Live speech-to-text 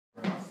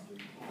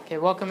Okay,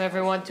 welcome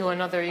everyone to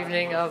another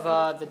evening of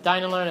the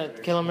Dine Learn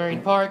at Kehillah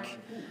Marine Park.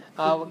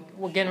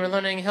 Again, we're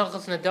learning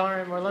Hilchos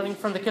Nedarim. We're learning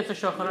from the Kitzur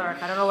Shulchan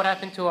Aruch. I don't know what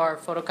happened to our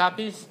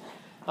photocopies,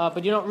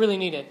 but you don't really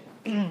need it.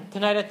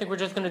 Tonight, I think we're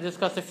just going to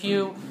discuss a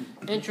few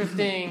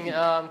interesting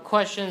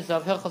questions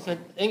of Hilchos,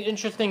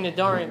 interesting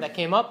Nedarim that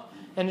came up,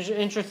 and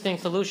interesting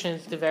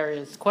solutions to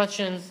various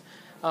questions.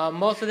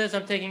 Most of this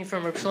I'm taking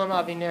from Reb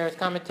Shlomo Aviner's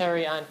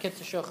commentary on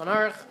Kitzur Shulchan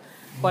Aruch,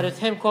 but it's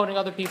him quoting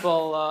other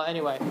people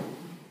anyway.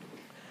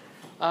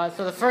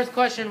 So the first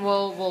question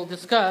we'll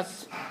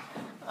discuss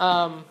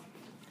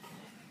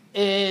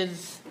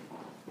is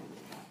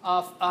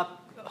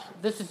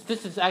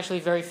this is actually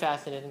very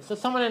fascinating. So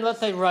someone in,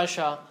 let's say,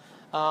 Russia,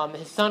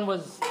 his son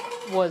was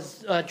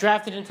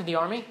drafted into the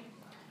army,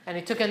 and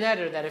he took a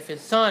neder that if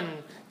his son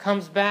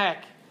comes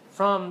back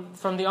from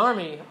the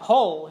army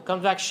whole, he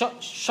comes back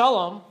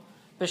shalom,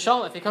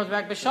 b'shalom. If he comes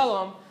back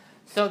b'shalom,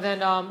 so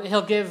then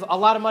he'll give a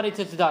lot of money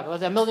to tzedakah.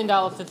 Let's say $1 million to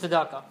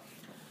tzedakah.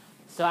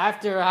 So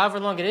after however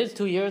long it is,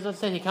 2 years, let's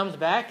say, he comes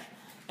back,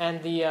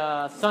 and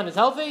the son is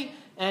healthy,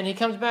 and he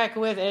comes back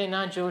with a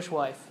non-Jewish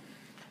wife.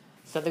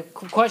 So the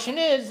question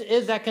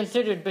is that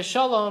considered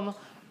b'shalom,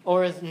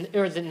 or is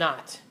it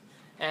not?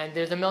 And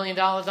there's $1 million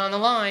on the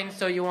line,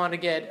 so you want to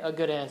get a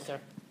good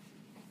answer.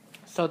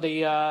 So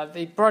they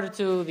brought it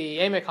to the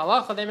Emek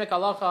Halacha. The Emek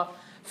Halacha,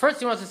 first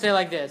he wants to say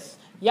like this: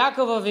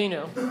 Yaakov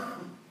Avinu,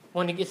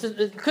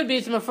 it could be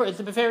it's a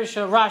Beferish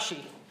Rashi.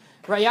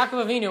 Right,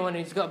 Yaakov Avinu, when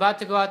he's about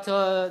to go out to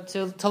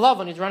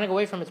Lavan, he's running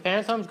away from his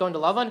parents' home, he's going to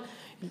Lavan.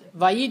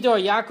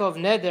 Vayidor Yaakov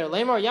neder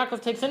lemor.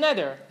 Yaakov takes a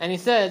neder, and he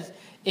says,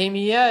 Im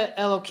yeh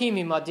Elokim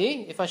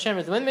imadi, if Hashem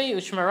is with me,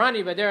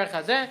 ushmarani b'derech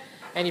hazeh,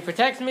 and he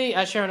protects me,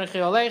 asher anechi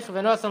olech,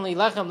 v'nosan li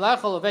lechem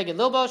lechol uveged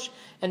lilbosh,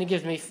 and he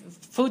gives me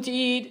food to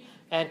eat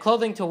and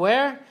clothing to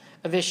wear.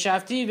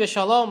 V'shavti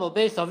b'shalom el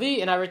beis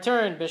avi, and I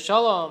return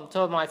b'shalom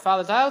to my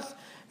father's house.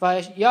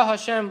 V'yah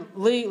Hashem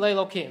li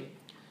leilokim.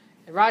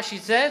 Rashi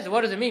says,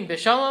 what does it mean?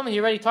 B'shalom, he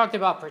already talked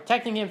about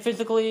protecting him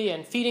physically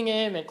and feeding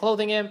him and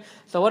clothing him.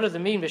 So what does it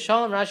mean?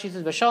 B'shalom, Rashi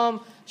says,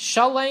 B'shalom,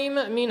 shalem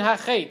min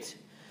hachet,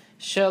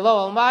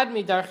 shelo almad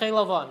mi darchei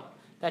Lavan,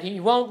 that he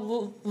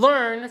won't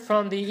learn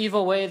from the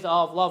evil ways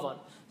of Lavan.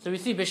 So we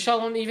see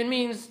B'shalom even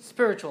means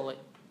spiritually.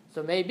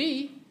 So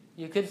maybe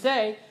you could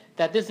say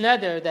that this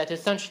neder, that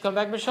his son should come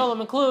back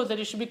B'shalom, includes that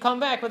he should come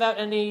back without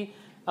any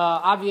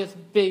obvious,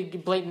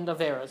 big, blatant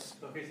errors.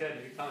 So if he said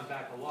if he comes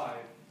back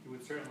alive, he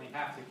would certainly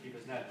have to keep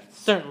his neder.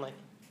 Certainly.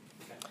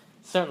 Okay.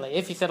 Certainly,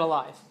 if he said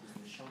alive.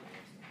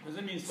 Does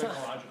it mean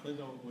psychologically,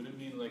 though? Would it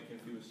mean like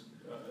if he was,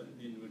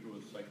 the individual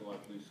was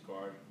psychologically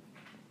scarred?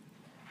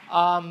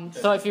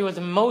 So if he was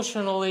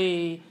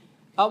emotionally...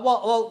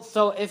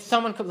 so if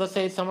someone, let's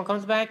say someone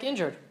comes back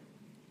injured.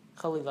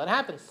 Kehillah, it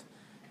happens.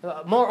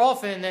 More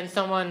often than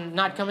someone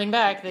not coming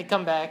back, they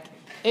come back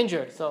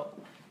injured. So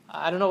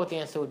I don't know what the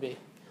answer would be.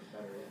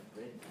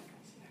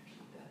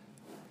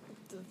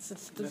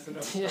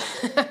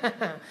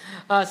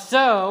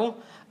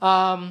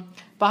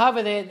 But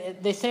however,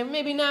 they say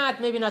maybe not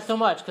so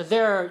much, because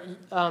there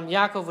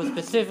Yaakov was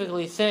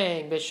specifically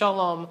saying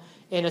B'shalom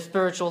in a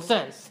spiritual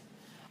sense,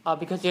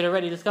 because he had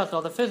already discussed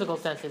all the physical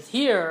senses.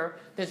 Here,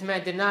 this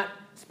man did not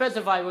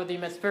specify whether he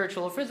meant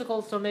spiritual or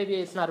physical, so maybe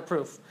it's not a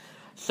proof.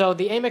 So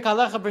the Emek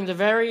Halecha brings a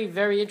very,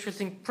 very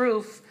interesting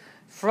proof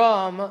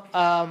from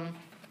a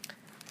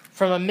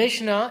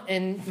Mishnah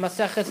in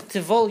Maseches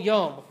Tivol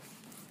Yom.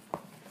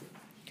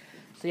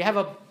 So you have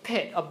a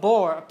pit,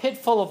 a pit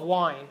full of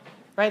wine,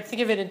 right?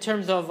 Think of it in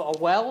terms of a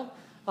well,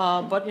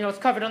 but it's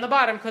covered on the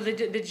bottom because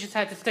they just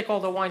had to stick all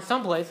the wine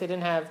someplace. They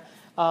didn't have,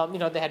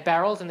 they had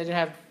barrels and they didn't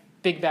have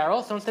big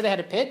barrels. So instead they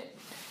had a pit,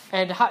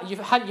 and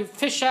you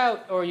fish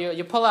out or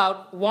you pull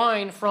out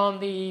wine from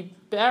the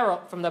barrel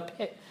from the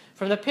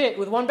pit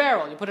with one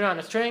barrel. You put it on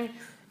a string,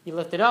 you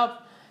lift it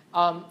up.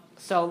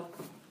 So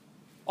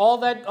all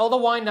the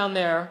wine down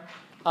there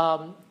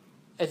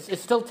is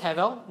still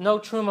tevel. No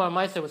truma or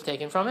meiser was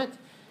taken from it.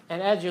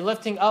 And as you're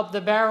lifting up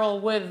the barrel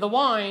with the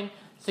wine,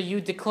 so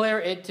you declare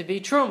it to be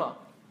truma.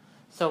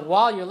 So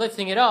while you're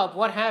lifting it up,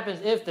 what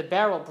happens if the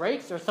barrel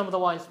breaks or some of the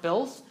wine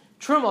spills?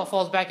 Truma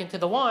falls back into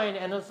the wine,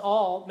 and it's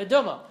all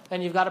meduma,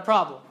 and you've got a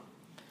problem.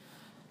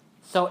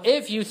 So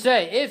if you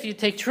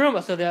take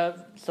truma,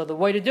 so the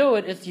way to do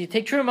it is you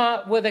take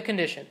truma with a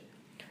condition.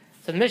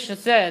 So the Mishnah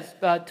says,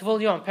 Tavul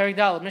Yom, Perik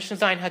Daled, Mishnah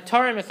Zayin,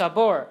 Hatarim es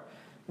abor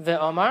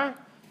ve'omar,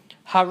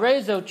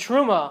 harezo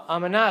truma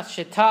amanas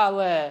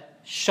sheta'ale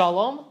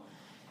shalom.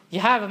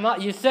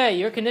 You say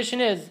your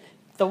condition is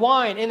the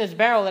wine in this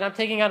barrel that I'm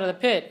taking out of the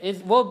pit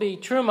will be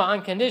truma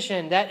on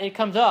condition that it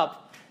comes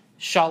up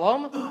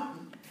shalom.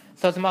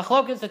 So it's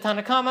machlokes the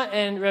Tanakama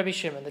and Rabbi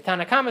Shimon. The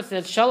Tanakama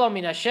says shalom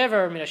min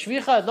hashever min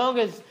hashvicha, as long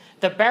as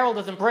the barrel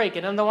doesn't break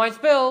and then the wine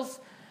spills,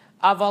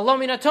 avalo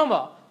min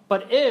hatuma.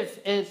 But if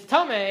it's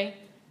tameh,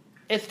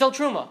 it's still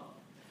truma.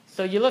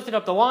 So you lifted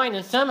up the wine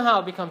and somehow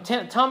it become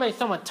tameh.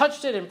 Someone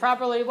touched it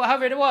improperly,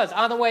 however it was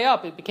on the way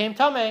up, it became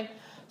tameh.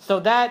 So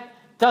that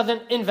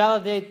doesn't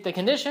invalidate the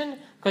condition,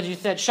 because you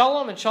said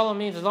shalom, and shalom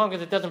means as long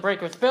as it doesn't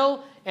break or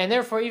spill, and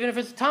therefore even if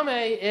it's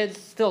tamei, it's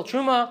still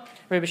truma.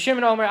 Rabbi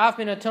Shimon Omer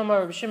Afmina Tuma.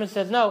 Rabbi Shimon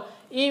says no,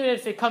 even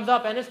if it comes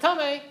up and it's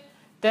tamei,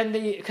 then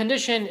the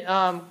condition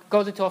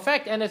goes into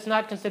effect and it's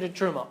not considered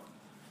truma.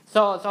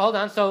 So hold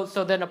on. So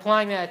then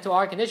applying that to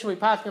our condition, we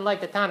pass in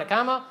like the Tana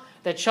Kama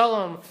that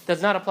shalom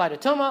does not apply to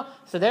tuma.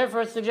 So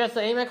therefore, it suggests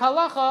the emek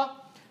halacha.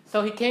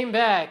 So he came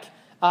back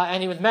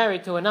and he was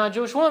married to a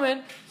non-Jewish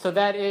woman. So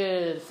that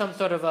is some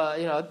sort of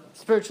a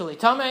spiritually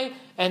tamei,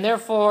 and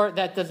therefore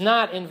that does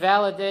not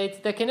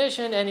invalidate the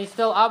condition, and he's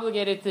still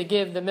obligated to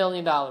give the $1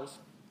 million.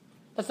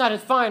 That's not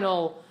his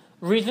final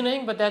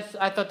reasoning, but that's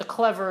I thought the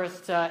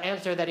cleverest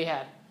answer that he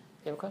had.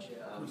 You have a question?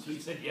 So he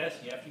said yes,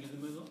 you have to give the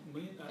 $1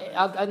 million?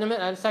 In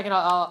a second,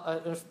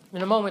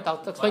 in a moment,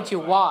 I'll explain to you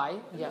why.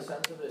 In the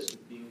sense of it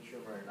being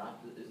truma or not,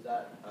 is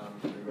that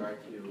in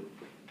regard to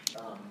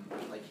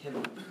like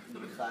him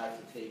deciding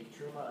to take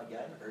truma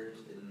again, or is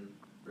in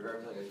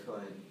regard to like a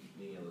kohen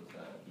being able to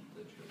eat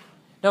the truma?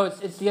 No,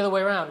 it's the other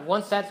way around.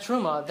 Once that's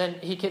truma, then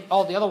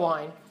all the other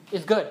wine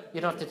is good.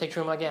 You don't have to take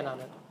truma again on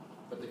it.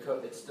 But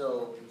it's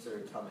still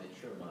considered tamei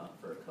truma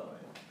for a kohen.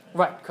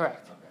 Right,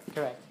 correct.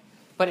 Okay. Correct.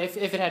 But if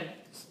it had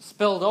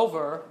spilled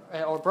over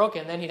or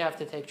broken, then he'd have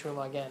to take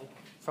truma again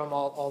from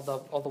all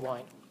the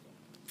wine.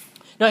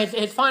 No,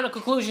 his final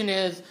conclusion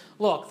is: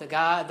 look,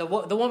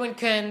 the woman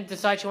can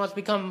decide she wants to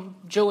become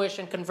Jewish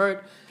and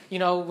convert,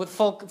 with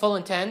full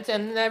intent,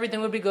 and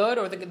everything would be good,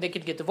 or they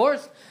could get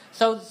divorced.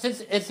 So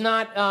since it's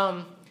not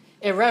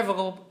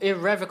irrevocable,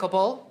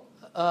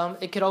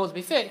 it could always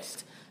be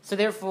fixed. So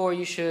therefore,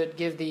 you should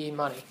give the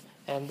money,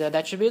 and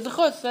that should be a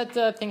zechus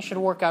that things should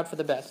work out for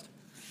the best.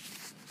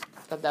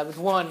 That was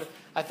one,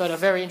 I thought, a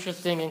very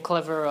interesting and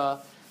clever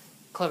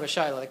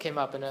shaila that came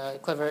up, and a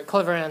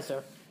clever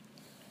answer.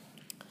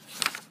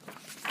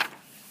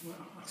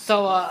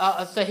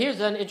 So here's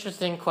an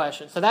interesting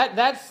question. So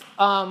that's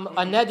a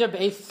neder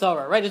be'ez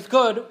sarah, right? It's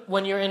good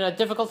when you're in a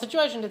difficult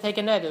situation to take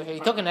a neder. He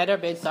took a neder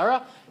be'ez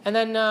sarah, and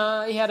then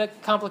he had a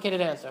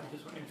complicated answer.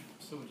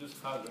 So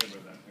just cause then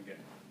again.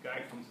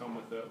 Guy comes home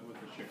with the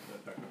chicks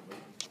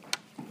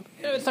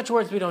effectively. Such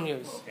words we don't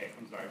use. Okay,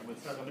 I'm sorry.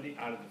 With somebody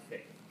out of the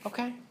faith.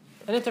 Okay,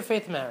 an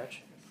interfaith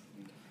marriage.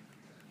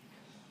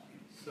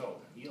 So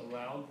he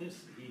allowed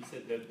this. He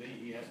said that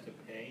he has to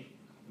pay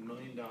 $1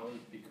 million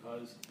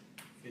because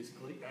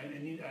physically. I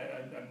need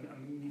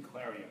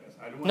clarity on this.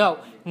 I don't want. No,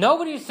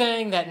 nobody's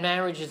saying that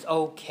marriage is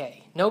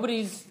okay.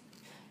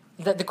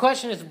 The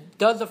question is,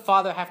 does the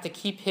father have to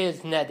keep his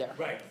neder?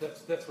 Right.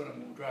 That's what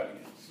I'm driving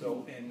at.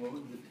 So and what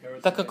the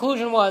terrorist. The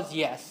conclusion was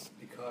yes,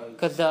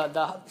 because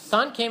the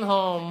son came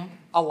home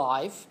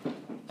alive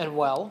and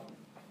well,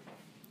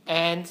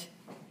 and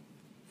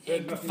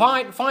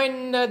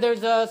fine.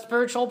 There's a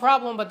spiritual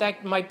problem, but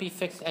that might be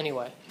fixed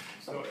anyway.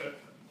 So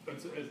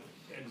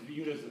it's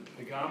viewed as a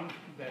pagam,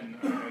 then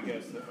I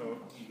guess.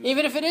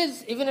 Even if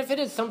it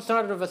is some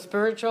sort of a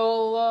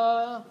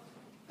spiritual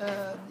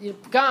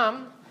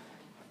pagam,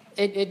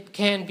 it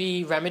can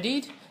be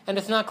remedied, and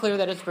it's not clear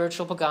that a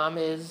spiritual pagam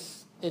is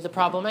a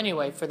problem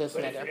anyway for this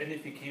neder. And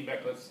if he came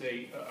back, let's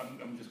say,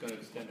 I'm just going to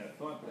extend that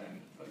thought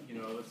then.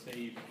 Let's say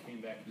he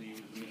came back and he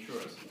was a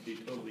maturist. He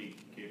totally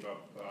gave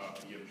up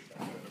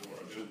Yiddishkeit.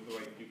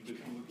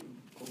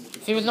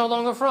 If he was no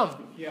longer from.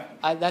 Yeah.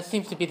 That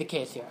seems to be the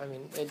case here. I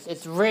mean,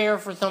 it's rare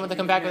for someone to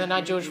come back with a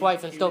non-Jewish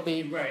wife and still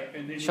be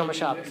Shomer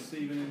Shabbos. So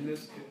even in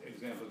this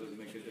example, it doesn't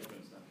make a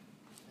difference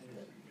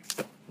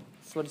then.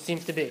 That's what it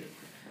seems to be.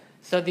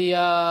 So the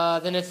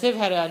Nesiv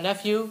had a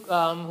nephew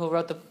who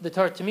wrote the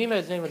Torah Tamima.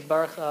 His name was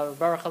Baruch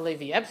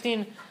Halevi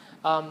Epstein.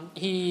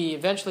 He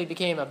eventually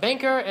became a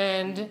banker,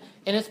 and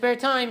in his spare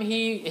time,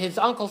 his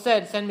uncle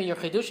said, "Send me your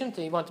chidushim."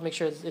 He wanted to make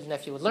sure his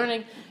nephew was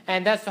learning,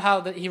 and that's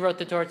how he wrote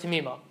the Torah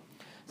Tamima.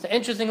 So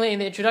interestingly, in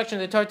the introduction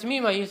to the Torah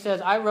Tamima, he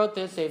says, "I wrote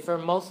this sefer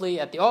mostly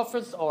at the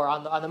office or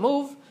on the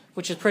move,"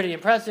 which is pretty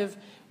impressive.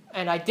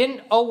 And I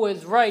didn't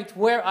always write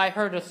where I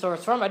heard a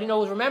source from. I didn't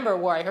always remember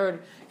where I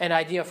heard an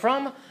idea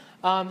from.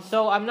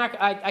 So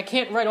I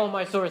can't write all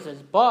my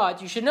sources,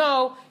 but you should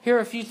know, here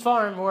are a few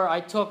farms where I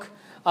took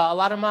a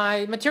lot of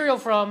my material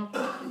from,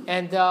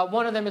 and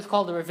one of them is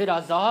called the Ravid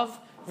Azav.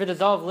 Ravid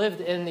Azav lived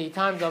in the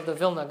times of the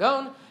Vilna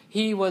Gaon.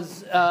 He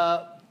was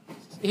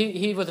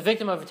he was a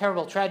victim of a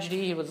terrible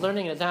tragedy. He was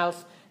learning in his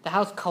house. The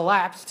house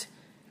collapsed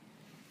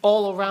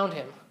all around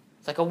him.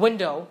 It's like a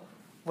window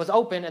was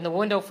open, and the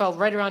window fell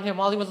right around him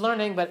while he was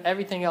learning, but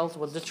everything else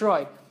was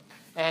destroyed.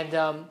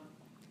 And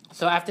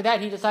so after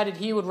that, he decided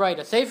he would write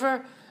a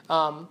sefer,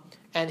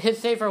 and his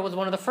sefer was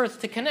one of the first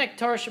to connect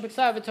Torah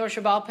Shebiksav and Torah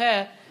Sheba'al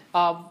Peh,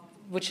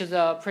 which is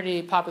a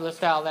pretty popular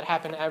style that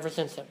happened ever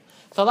since him.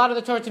 So a lot of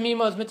the Torah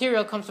Tamima's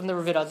material comes from the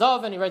Ravid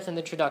Azav, and he writes in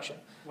the introduction.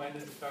 When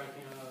did the Torah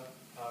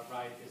Tamima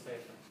write his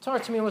sefer? Torah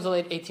Tamima was the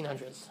late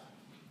 1800s.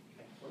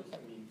 What does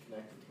that mean,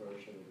 connected Torah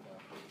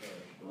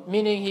Shebiksav?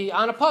 Meaning,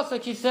 on a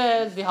pasuk he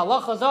says the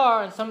halachas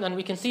are, and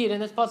we can see it in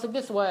this pasuk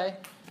this way.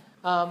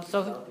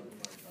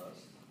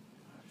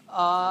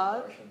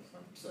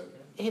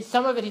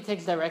 Some of it he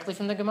takes directly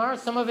from the Gemara.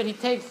 Some of it he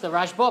takes the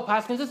Rashba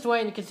Paskins this way,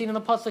 and you can see it in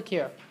the pasuk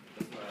here.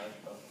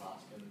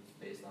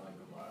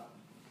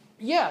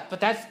 Yeah, but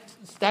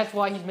that's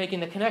why he's making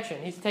the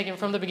connection. He's taking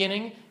from the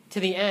beginning to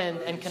the end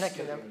and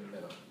connecting them. In the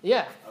middle.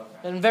 Yeah,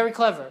 Okay. and very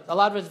clever. A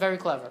lot of it is very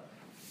clever.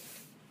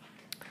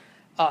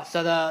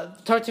 So the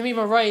Torah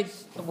Tamima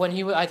writes, when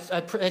he I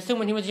assume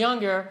when he was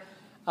younger,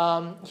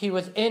 he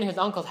was in his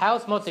uncle's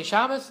house, Motzei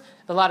Shabbos.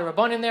 A lot of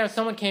Rabban in there.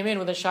 Someone came in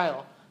with a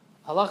shiloh.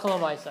 Halacha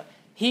l'maisa.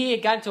 He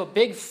got into a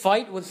big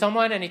fight with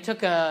someone, and he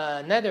took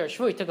a neder,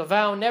 he took a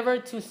vow never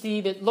to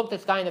look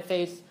this guy in the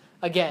face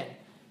again.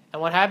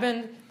 And what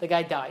happened? The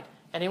guy died.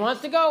 And he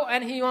wants to go,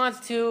 and he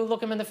wants to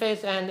look him in the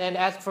face and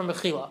ask for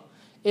Kehillah.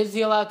 Is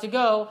he allowed to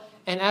go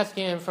and ask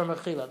him for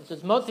Kehillah? This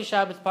is Motzei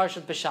Shabbos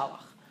Parshat B'Shalach.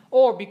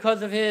 Or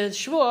because of his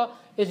shvua,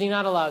 is he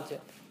not allowed to?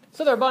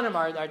 So the Rabbanim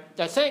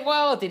are saying,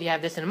 well, did he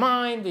have this in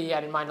mind? Did he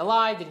have in mind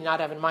alive? Did he not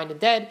have in mind the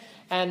dead?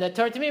 And the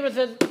Torah Tamima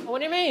says, what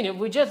do you mean?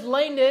 We just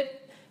laid it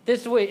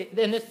this way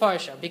in this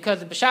parsha,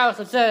 because B'Shalach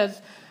it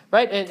says,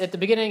 right at the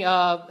beginning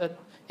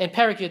in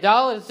Perek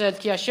Yudal, it says,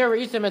 Ki asher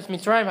re'isim es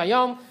Mitzrayim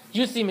hayom.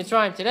 You see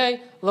Mitzrayim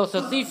today. Lo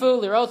sosifu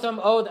lirosam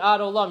od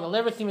ad olam. You'll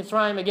never see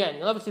Mitzrayim again.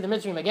 You'll never see the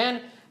Mitzrayim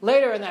again.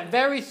 Later in that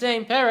very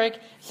same Perek,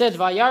 it says,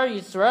 Vayar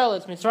Yisrael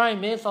es Mitzrayim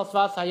me'esal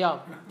svas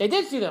hayom. They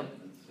did see them.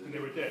 And they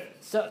were dead.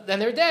 So then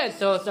they're dead.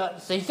 So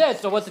he said,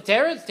 so what's the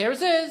terrorist?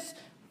 Terrorist is,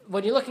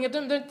 when you're looking at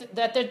them,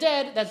 that they're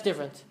dead, that's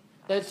different.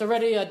 It's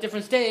already a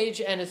different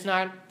stage, and it's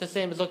not the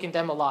same as looking at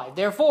them alive.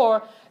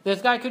 Therefore,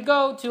 this guy could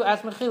go to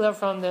ask Kehillah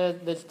from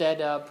this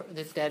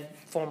dead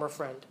former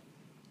friend.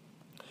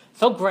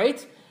 So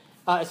great.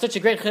 It's such a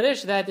great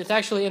chiddush that it's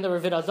actually in the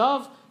Ravid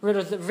Azov.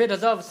 Ravid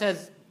Azov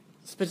says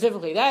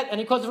specifically that, and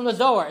he quotes from the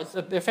Zohar. It's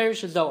a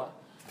Beferish Zohar.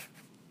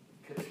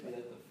 Could it be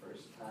that the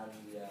first time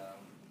the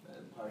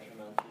Parsha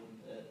mentioned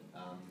it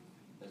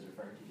is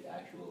referring to the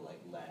actual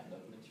land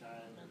of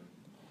Mitzrayim?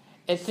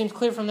 And It seems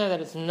clear from there that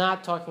it's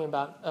not talking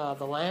about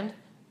the land.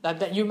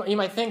 That you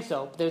might think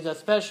so. There's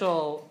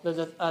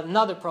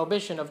another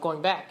prohibition of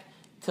going back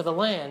to the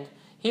land.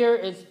 Here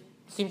it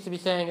seems to be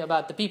saying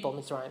about the people,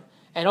 Mitzrayim.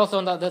 And also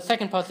in the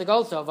second pasuk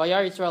also,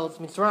 Vayar Yisrael it's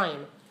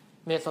Mitzrayim,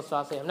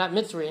 not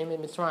Mitzrayim,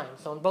 it's Mitzrayim.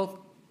 So in both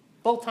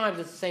times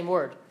it's the same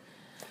word.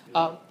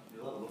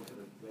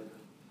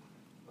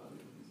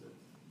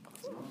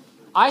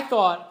 I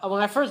thought,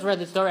 when I first read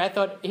the story, I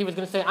thought he was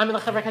going to say, I'm in the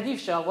Chevra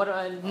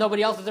Kadisha,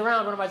 nobody else is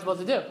around, what am I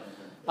supposed to do?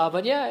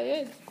 But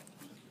yeah,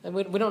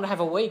 we don't have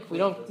a wake, we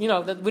don't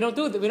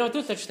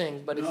do such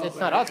things, but it's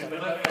not us. I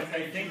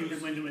think I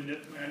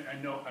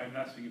know, I'm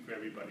not speaking for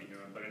everybody here,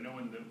 but I know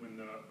when the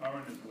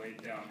Aron is laid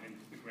down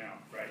into the ground,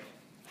 right?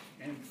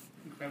 And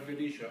Chevra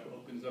Kadisha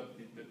opens up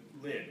the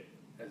lid,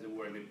 as it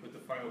were, they put the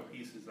final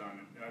pieces on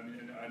it. I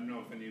don't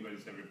know if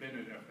anybody's ever been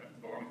in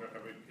belonging to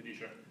Chevra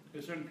Kadisha.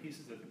 There's certain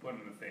pieces that they put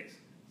on the face,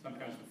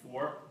 sometimes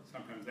before,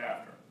 sometimes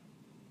after.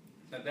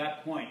 So at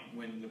that point,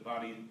 when the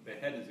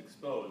head is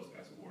exposed,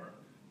 as it were,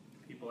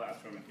 people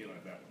ask for a Kehillah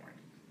at that point.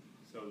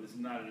 So this is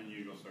not an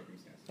unusual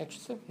circumstance.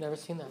 Interesting, never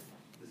seen that.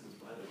 this is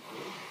by the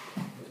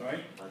Kehillah?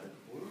 Sorry? By the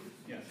Kehillah?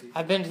 Yes.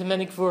 I've been to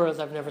many Kfuras,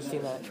 I've never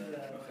seen that.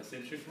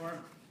 Hasidic Shikmar?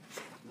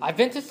 I've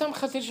been to some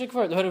Hasidic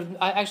Kfuras, but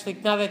actually,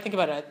 now that I think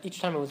about it, each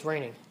time it was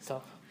raining,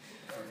 so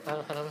I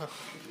don't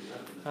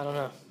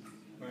know.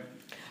 Right.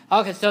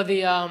 Okay, so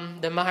the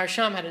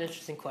Maharsham had an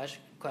interesting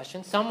question.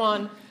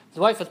 His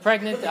wife was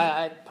pregnant.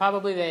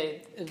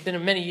 It's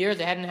been many years.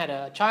 They hadn't had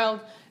a child.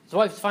 His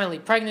wife is finally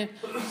pregnant.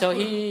 So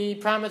he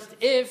promised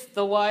if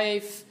the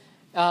wife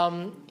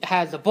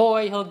has a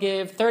boy, he'll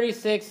give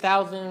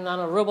 36,000 on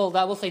a ruble.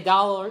 That will say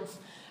dollars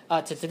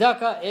to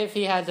tzedakah. If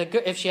she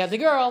has a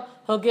girl,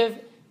 he'll give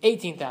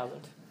 18,000.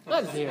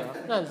 Not zero.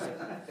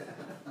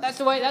 That's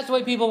the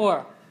way people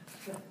were.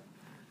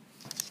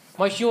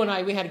 Moshe and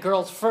I, we had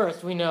girls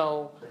first. We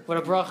know what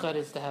a bracha it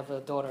is to have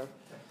a daughter.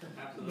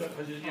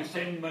 Because you're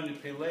saving money to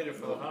pay later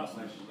for the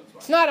hostage.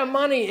 It's not a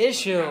money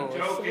issue. I'm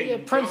joking.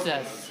 It's a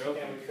princess. I'm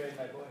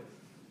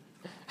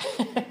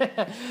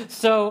joking.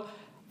 So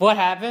what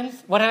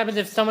happens? What happens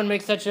if someone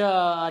makes such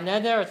a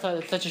neder or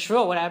such a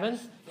shvur? What happens?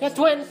 He has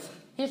twins.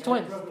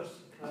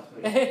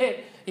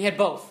 He had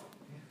both.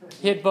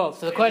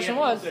 So the question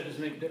was. That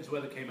doesn't make a difference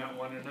whether it came out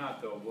one or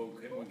not, though.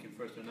 One came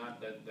first or not.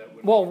 That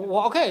would.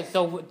 Well, okay.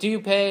 So do you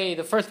pay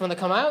the first one to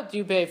come out? Do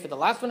you pay for the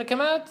last one to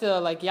come out?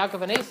 Like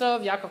Yaakov and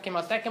Esav. Yaakov came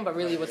out second, but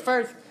really it was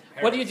first.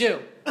 What do you do?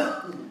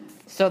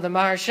 So the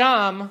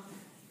Maharsham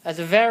has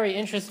a very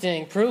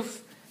interesting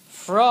proof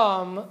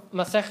from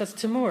Maseches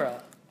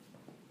Temura.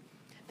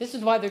 This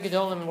is why the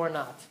Gedolim were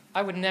not.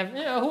 I would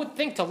never, who would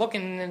think to look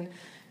in,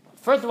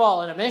 first of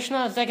all, in a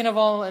Mishnah, second of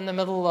all, in the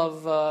middle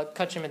of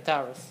Kachim and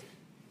Taurus.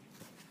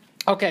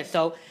 Okay,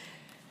 so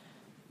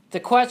the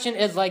question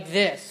is like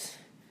this.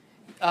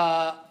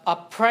 An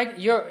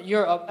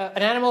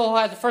animal who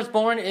has a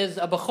firstborn is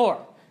a Bechor,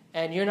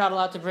 and you're not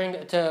allowed to bring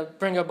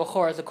a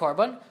Bechor as a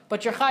korban,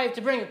 but you're chayiv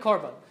to bring a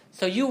korban.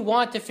 So you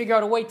want to figure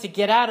out a way to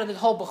get out of this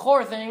whole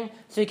Bechor thing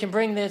so you can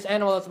bring this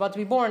animal that's about to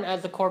be born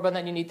as the korban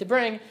that you need to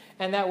bring,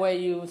 and that way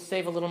you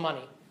save a little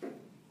money.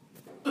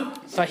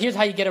 So here's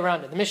how you get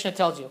around it. The Mishnah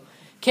tells you,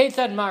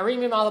 Ketzad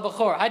ma'arimim ala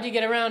Bechor. How do you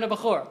get around a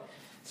Bechor?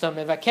 So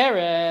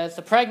mevakeres,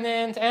 a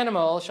pregnant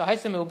animal,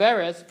 shahaisim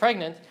uberes,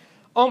 pregnant,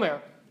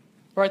 omer,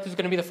 right? This is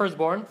going to be the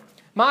firstborn.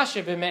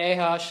 Mashe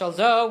b'me'eha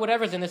shalzo,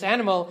 whatever's in this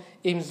animal,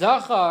 im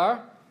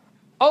zachar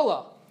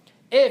ola.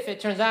 If it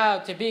turns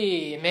out to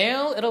be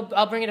male,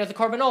 I'll bring it as a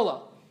korban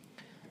ola.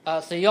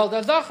 So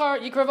yolda zachar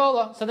yikrav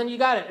ola. So then you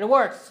got it. It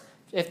works.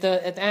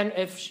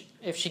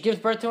 If she gives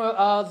birth to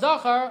a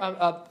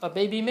zachar, a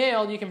baby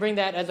male, you can bring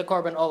that as a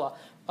korban ola.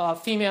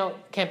 Female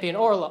can't be an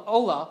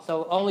ola,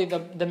 so only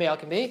the male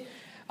can be.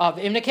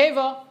 Im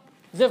nekeva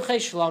zivchei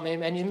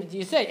shlamim, and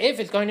you say if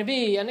it's going to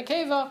be a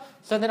nekeva,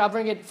 so then I'll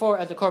bring it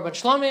as a korban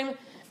shlamim,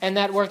 and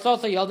that works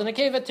also. Yolda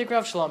nekeva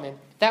tikrav shlamim.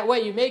 That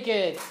way you make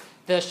it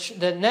the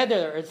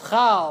neder is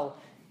chal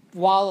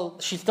while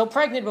she's still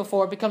pregnant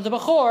before it becomes a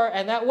bechor,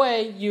 and that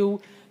way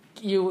your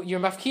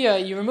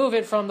mafkia, you remove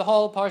it from the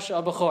whole parsha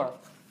of bechor.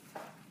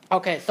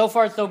 Okay, so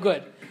far so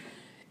good.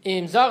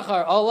 Im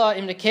zachar ola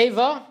im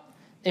nekeva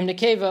im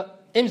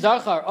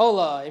zachar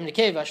ola im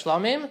nekeva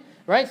shlamim.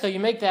 Right, so you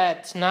make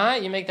that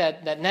tna, you make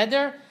that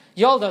neder,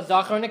 yolda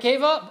zachar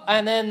nekeva,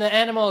 and then the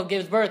animal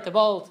gives birth to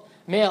both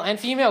male and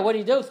female. What do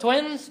you do?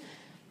 Twins.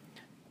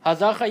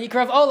 Hazachar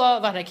yikrav ola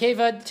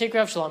v'hanekeva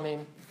tikrav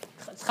shlamim.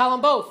 It's chal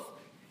on both.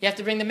 You have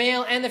to bring the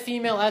male and the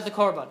female as a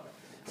korban.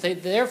 So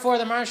therefore,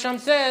 the Marsham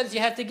says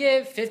you have to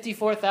give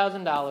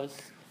 $54,000.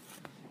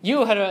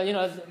 You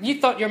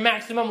thought your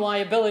maximum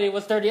liability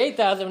was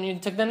 $38,000 when you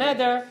took the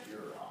neder.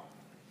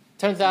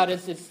 Turns out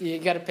you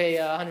got to pay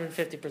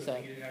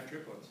 150%. You didn't have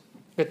triplets.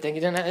 Good thing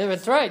you didn't have.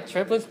 That's right.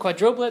 Triplets,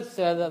 quadruplets,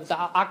 the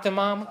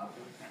octomom.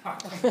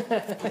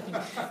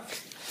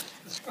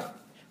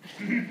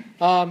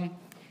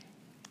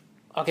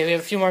 Okay, we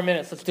have a few more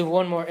minutes. Let's do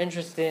one more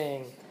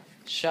interesting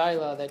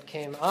shaila that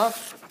came up.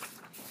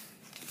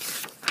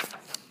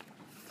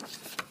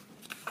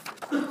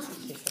 Let's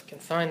see if I can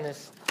find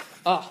this.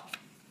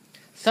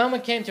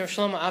 Someone came to Rosh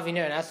Shlomo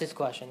Aviner and asked this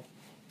question.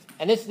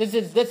 And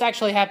this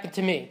actually happened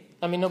to me.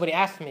 I mean, nobody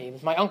asked me. It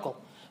was my uncle.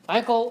 My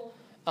uncle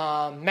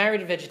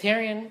married a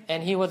vegetarian,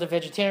 and he was a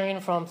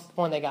vegetarian from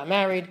when they got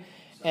married.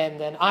 And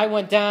then I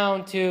went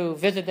down to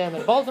visit them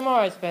in Baltimore.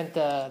 I spent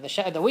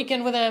the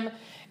weekend with them,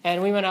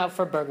 and we went out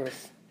for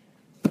burgers.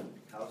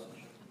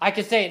 I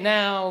could say it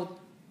now,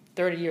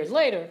 30 years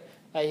later.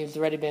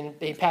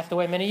 He passed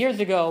away many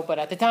years ago, but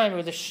at the time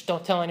it was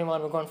don't tell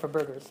anyone we're going for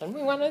burgers. And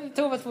the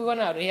two of us, we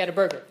went out, and he had a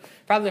burger.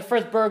 Probably the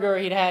first burger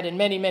he'd had in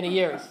many, many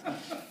years.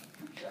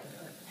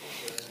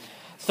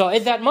 So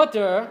is that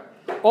mutter?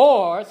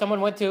 Or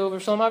someone went to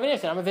Rosh Shlomo Aviner and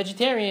said, I'm a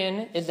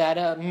vegetarian. Is that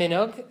a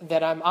minug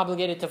that I'm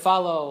obligated to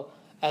follow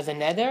as a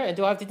neder? And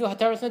do I have to do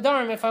hataras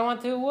nedarim if I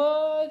want to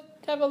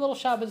have a little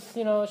Shabbos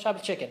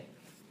chicken?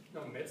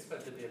 No mitzvah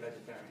to be a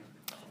vegetarian.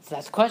 So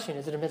that's the question.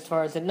 Is it a mitzvah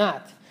or is it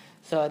not?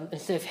 So in the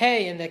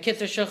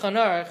Kitzur Shulchan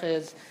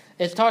Aruch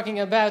is talking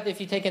about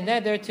if you take a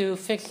neder to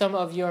fix some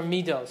of your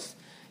midos.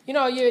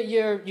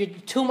 You're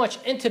too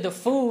much into the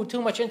food,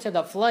 too much into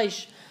the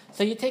flesh.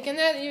 So you take a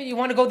neder, you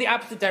want to go the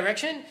opposite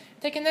direction.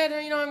 Take a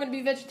neder, I'm going to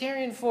be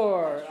vegetarian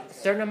for a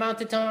certain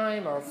amount of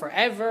time or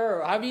forever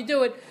or however you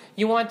do it.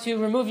 You want to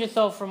remove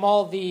yourself from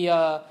all the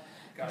all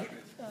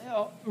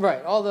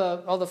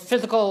the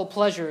physical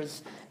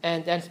pleasures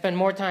and spend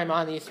more time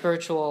on the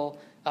spiritual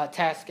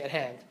task at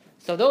hand.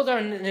 So those are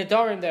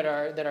nedarim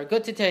that are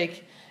good to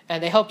take,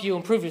 and they help you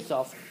improve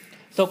yourself.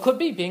 So it could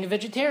be being a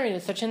vegetarian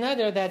is such a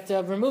neder that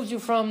removes you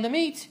from the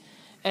meat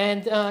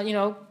and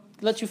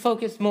lets you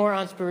focus more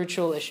on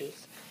spiritual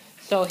issues.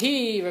 So Rav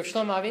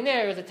Shlomo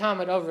Aviner, is a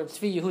talmid of Rav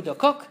Tzvi Yehuda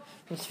Kook.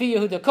 Rav Tzvi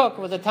Yehuda Kook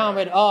was a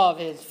talmid of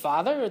his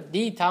father,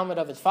 the talmid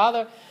of his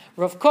father,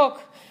 Rav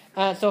Kook.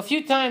 So a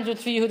few times Rav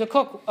Tzvi Yehuda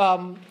Kook,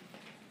 Rav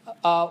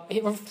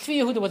Tzvi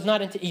Yehuda was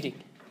not into eating.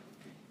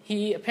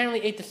 He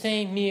apparently ate the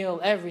same meal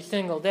every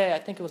single day. I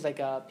think it was like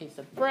a piece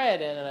of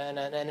bread and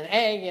an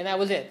egg, and that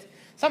was it.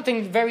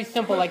 Something very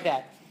simple like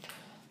that.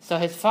 So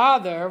his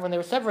father, when they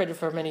were separated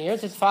for many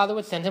years, his father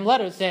would send him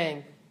letters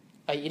saying,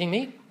 are you eating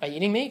meat? Are you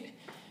eating meat?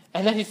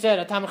 And then he said,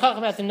 a Talmid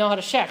Chacham asked him, know how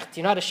to shecht?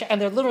 You know how to shecht? And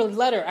they're literally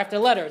letter after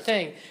letter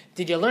saying,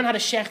 did you learn how to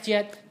shecht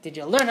yet? Did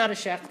you learn how to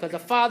shecht? Because the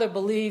father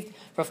believed,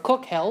 Rav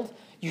Kook held,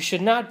 you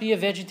should not be a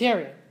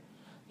vegetarian.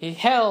 He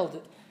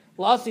held,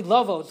 Lasi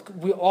Lovos,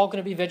 we're all going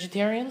to be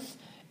vegetarians.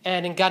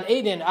 And in Gan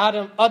Eden,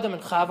 Adam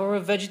and Chava were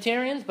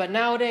vegetarians. But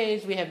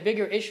nowadays, we have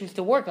bigger issues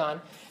to work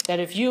on. That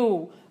if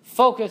you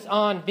focus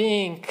on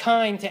being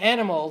kind to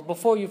animals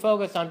before you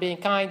focus on being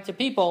kind to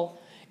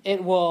people,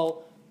 it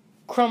will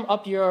crumb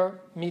up your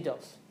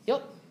midos.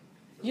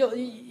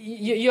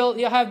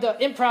 You'll have the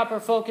improper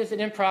focus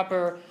and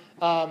improper.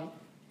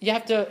 You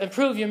have to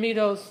improve your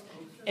midos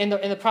in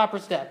the proper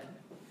step.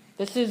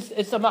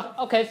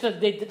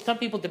 Some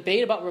people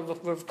debate about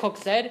what Rav Kook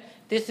said.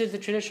 This is the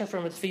tradition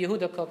from Tzvi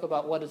Yehuda Kook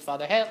about what his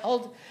father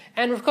held,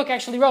 and Rav Kook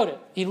actually wrote it.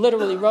 He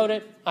literally wrote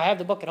it. I have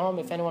the book at home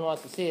if anyone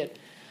wants to see it.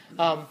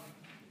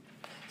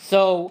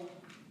 So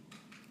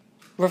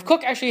Rav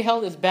Kook actually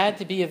held it's bad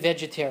to be a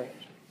vegetarian.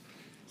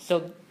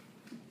 So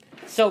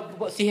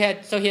he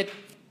had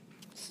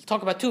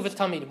talk about two of his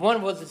talmidim.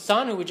 One was his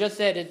son, who we just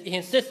said he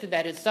insisted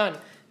that his son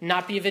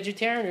not be a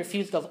vegetarian,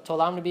 refused to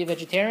allow him to be a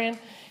vegetarian.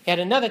 He had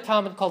another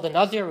Talmud called the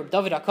Nazir, Reb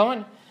David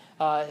HaKohen,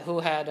 who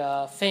had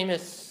a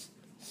famous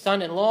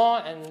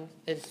son-in-law, and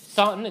his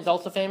son is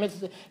also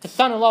famous. His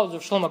son-in-law was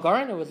Rav Shlomo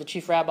Goren, who was the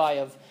chief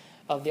rabbi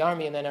of the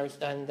army, and then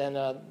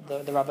the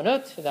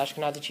Rabbanut, the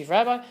Ashkenazi chief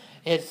rabbi.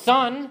 His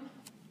son,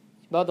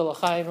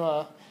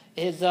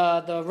 is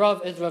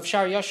Rav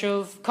Shar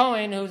Yashuv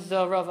Cohen, who's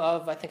the Rav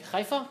of, I think,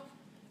 Haifa.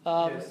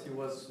 Yes, he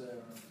was.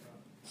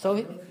 So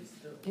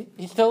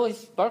he's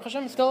Baruch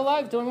Hashem, he's still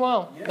alive, doing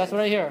well. Yeah, that's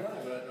what I hear. alive,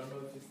 but I don't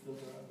know if he's still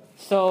alive.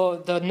 So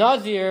the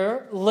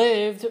Nazir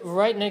lived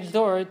right next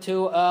door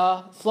to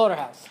a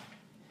slaughterhouse.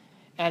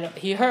 And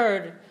he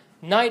heard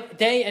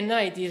day and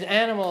night these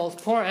animals,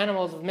 poor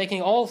animals,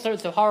 making all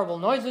sorts of horrible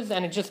noises,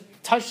 and it just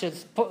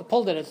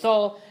pulled at his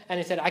soul, and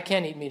he said, I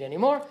can't eat meat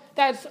anymore.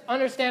 That's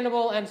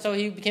understandable, and so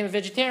he became a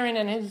vegetarian,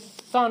 and his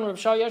son, Rav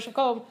Shal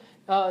Yashakov,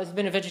 has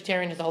been a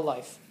vegetarian his whole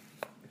life.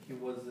 He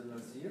was a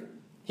Nazir?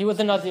 He was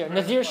a Nazir.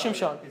 Nazir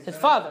Shimshon. His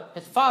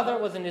father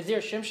was a Nazir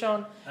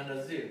Shimshon. A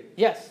Nazir?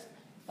 Yes.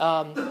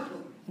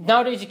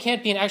 Nowadays you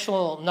can't be an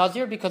actual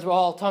Nazir because we're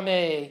all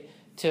Tameh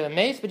to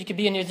mace, but you could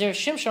be a Nazir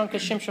Shimshon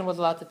because Shimshon was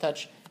allowed to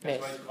touch mace.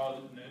 That's why it's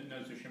called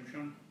Nazir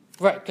Shimshon?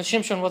 Right, because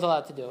Shimshon was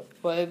allowed to do it.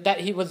 Well,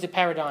 he was the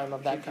paradigm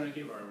of that kind.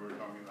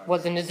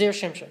 Was a Nazir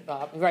Shimshon.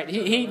 Right,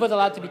 he was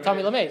allowed to be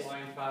Tameh Lameis.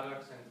 Wine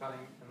products and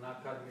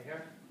not cutting the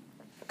hair?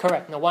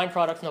 Correct, no wine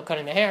products, no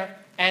cutting the hair.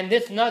 And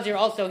this Nazir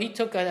also, he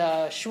took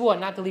a shvuah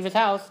not to leave his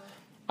house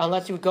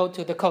unless he would go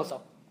to the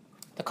kotel.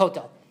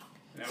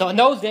 So in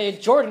those days,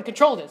 Jordan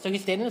controlled it. So he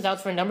stayed in his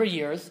house for a number of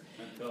years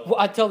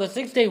until the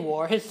 6-Day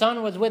War. His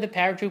son was with the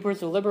paratroopers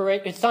who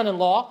his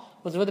son-in-law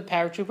was with the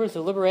paratroopers who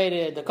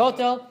liberated the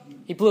kotel.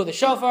 He blew the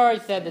shofar, he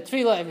said the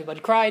tefillah, everybody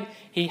cried.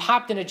 He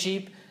hopped in a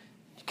jeep,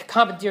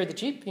 commandeered the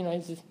jeep,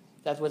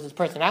 that was his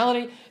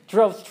personality,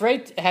 drove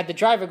straight, had the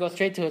driver go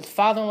straight to his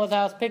father-in-law's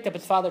house, picked up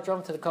his father, drove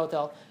him to the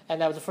kotel,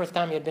 and that was the first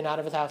time he had been out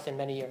of his house in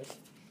many years.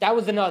 That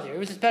was the Nazir. He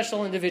was a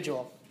special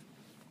individual.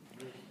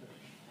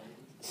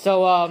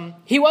 So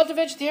he was a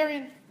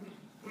vegetarian.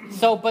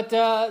 So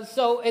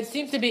it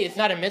seems to be, it's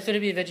not a mitzvah to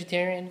be a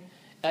vegetarian.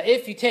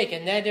 If you take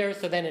a neder,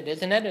 so then it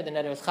is a neder, the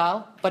neder is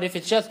chal. But if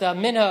it's just a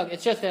minhag,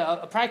 it's just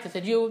a practice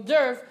that you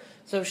observe,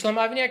 so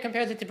Shlomo Avner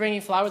compares it to bringing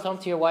flowers home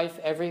to your wife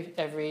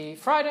every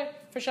Friday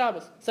for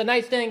Shabbos. It's a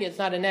nice thing. It's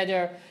not a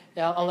neder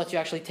unless you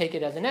actually take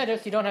it as a neder,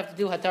 so you don't have to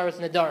do hataras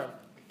nedarim.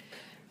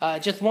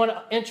 Just one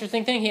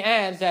interesting thing he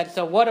adds that,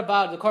 so what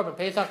about the Korban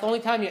Pesach? The only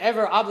time you're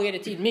ever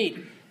obligated to eat meat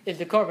is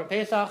the Korban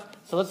Pesach.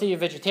 So let's say you're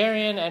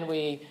vegetarian and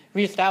we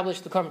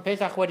reestablish the Korban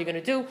Pesach, what are you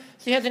going to do?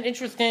 So he has an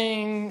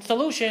interesting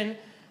solution,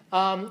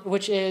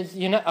 which is,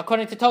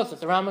 according to Tosfos,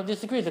 the Rambam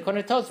disagrees.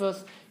 According to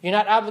Tosfos, you're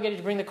not obligated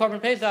to bring the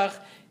Korban Pesach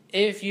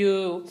if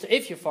you're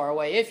far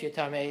away, if you're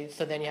Tameh,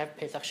 so then you have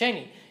Pesach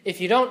Sheni. If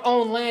you don't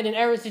own land in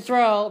Eretz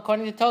Yisrael,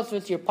 according to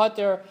Tosfos, you're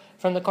pater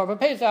from the Korban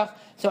Pesach,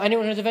 so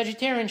anyone who's a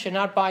vegetarian should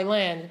not buy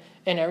land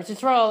in Eretz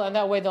Yisrael, and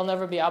that way they'll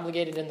never be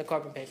obligated in the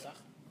Korban Pesach.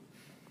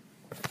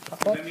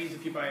 Okay. That means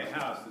if you buy a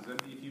house,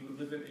 if you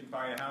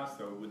buy a house,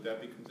 though, would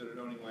that be considered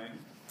owning land?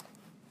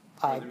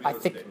 I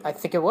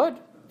think it would.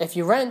 If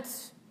you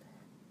rent,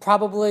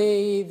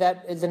 probably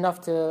that is enough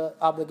to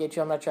obligate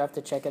you. I'm not sure. I have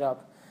to check it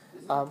up.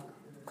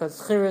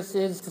 Because chiris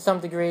is to some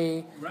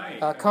degree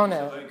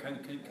konel.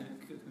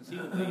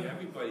 Conceivably,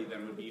 everybody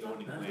then would be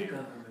owning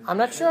land. I'm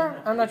not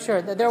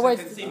sure. There are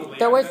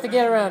ways to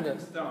get around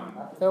it.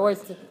 There are ways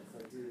to.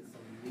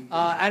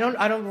 I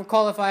don't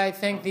recall if I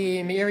thanked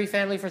the Meiri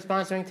family for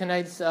sponsoring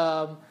tonight's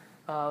Dine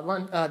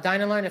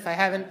Learn. If I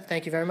haven't,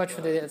 thank you very much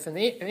for the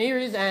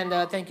Meiris, and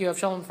thank you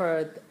Avshalom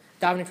for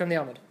davening from the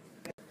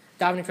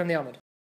Amud.